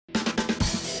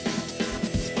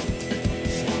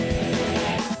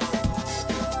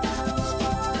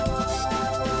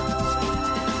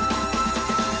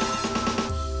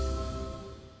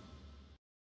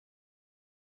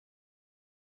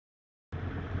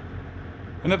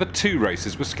Another 2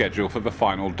 races were scheduled for the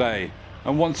final day,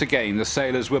 and once again the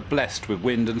sailors were blessed with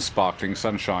wind and sparkling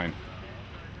sunshine.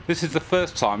 This is the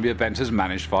first time the event has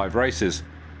managed 5 races.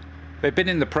 They've been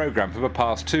in the programme for the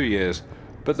past 2 years,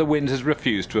 but the wind has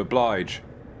refused to oblige.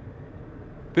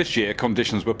 This year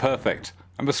conditions were perfect,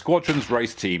 and the squadron's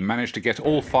race team managed to get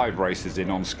all 5 races in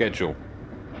on schedule.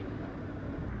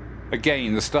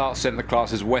 Again, the start sent the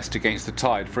classes west against the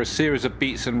tide for a series of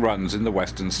beats and runs in the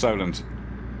western Solent.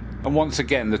 And once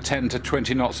again the 10 to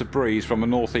 20 knots of breeze from the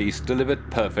northeast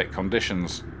delivered perfect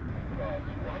conditions.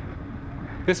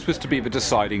 This was to be the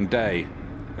deciding day,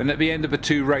 and at the end of the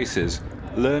 2 races,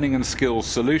 Learning and Skills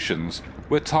Solutions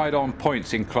were tied on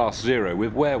points in Class 0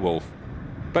 with Werewolf,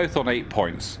 both on 8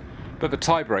 points, but the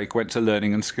tiebreak went to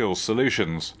Learning and Skills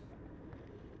Solutions.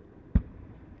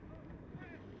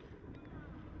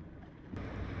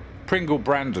 Pringle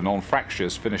Brandon on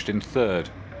Fractures finished in 3rd.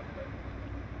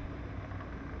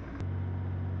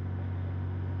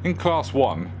 In Class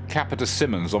 1, Capita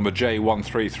Simmons on the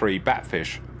J133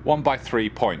 Batfish won by 3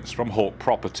 points from Hawk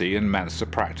Property and Manchester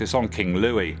Practice on King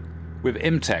Louis, with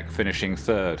Imtech finishing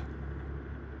 3rd.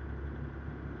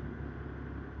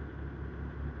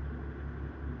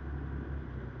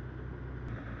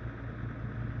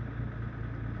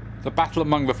 The battle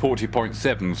among the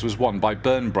 40.7s was won by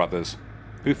Byrne Brothers,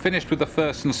 who finished with the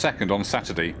 1st and 2nd on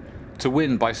Saturday to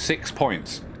win by 6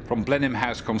 points from Blenheim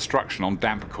House Construction on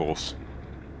Damp Course.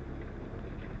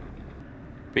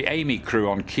 The Amy crew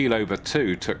on Keelover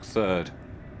 2 took 3rd.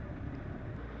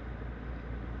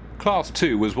 Class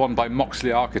 2 was won by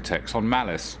Moxley Architects on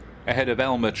Malice, ahead of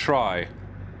Elmer Try,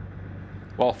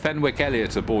 while Fenwick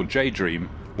Elliott aboard J-Dream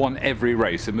won every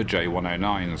race in the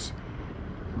J109s.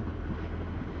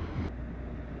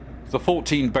 The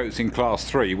 14 boats in Class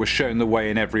 3 were shown the way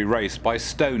in every race by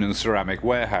Stone and Ceramic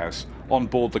Warehouse on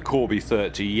board the Corby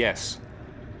 30 Yes.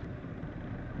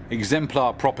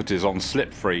 Exemplar Properties on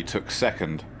Slipfree took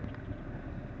 2nd.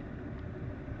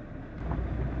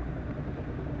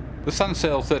 The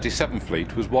Sunsail 37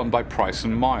 fleet was won by Price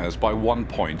and Myers by 1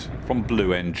 point from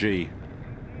Blue NG.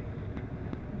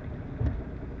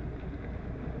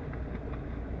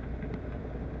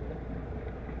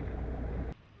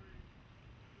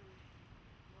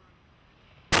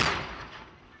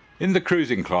 In the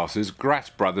cruising classes, Grass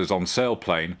Brothers on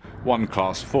Sailplane won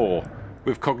Class 4,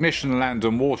 with Cognition Land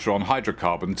and Water on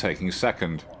Hydrocarbon taking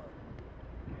 2nd.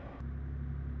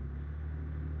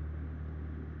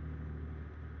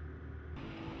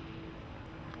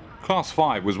 Class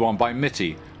 5 was won by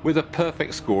Mitty with a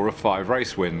perfect score of 5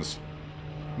 race wins.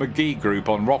 McGee Group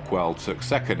on Rockwell took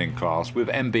 2nd in class, with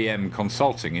MBM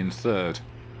Consulting in 3rd.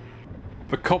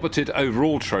 The coveted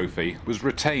overall trophy was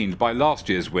retained by last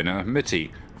year's winner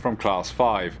Mitty from Class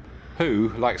 5, who,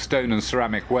 like Stone and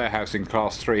Ceramic Warehouse in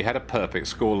Class 3, had a perfect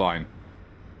scoreline.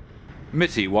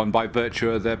 Mitty won by virtue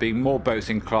of there being more boats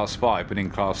in Class 5 than in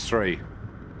Class 3.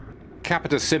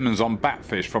 Capita Simmons on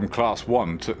Batfish from Class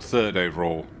 1 took 3rd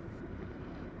overall.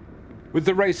 With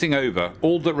the racing over,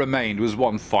 all that remained was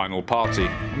one final party,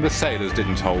 and the sailors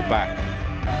didn't hold back.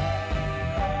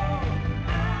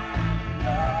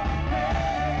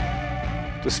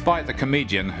 Despite the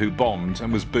comedian who bombed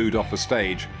and was booed off the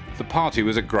stage, the party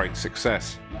was a great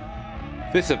success.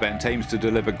 This event aims to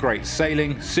deliver great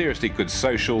sailing, seriously good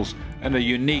socials, and a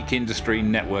unique industry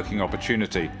networking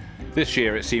opportunity. This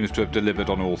year it seems to have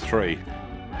delivered on all 3.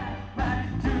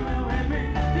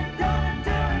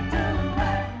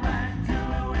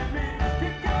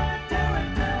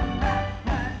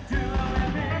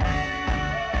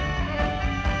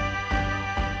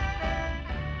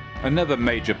 Another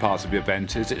major part of the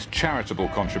event is its charitable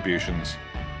contributions.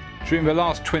 During the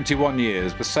last 21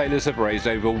 years, the sailors have raised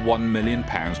over £1 million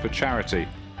for charity.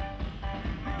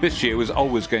 This year was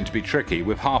always going to be tricky,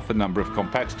 with half the number of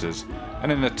competitors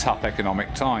and in a tough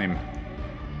economic time.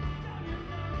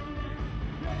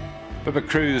 But the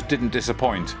cruise didn't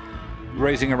disappoint,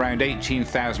 raising around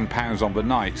 £18,000 on the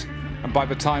night, and by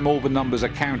the time all the numbers are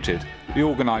counted, the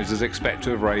organisers expect to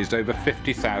have raised over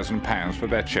 £50,000 for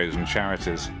their chosen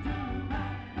charities.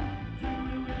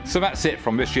 So that's it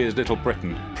from this year's Little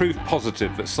Britain. Proof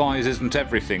positive that size isn't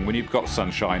everything when you've got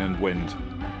sunshine and wind.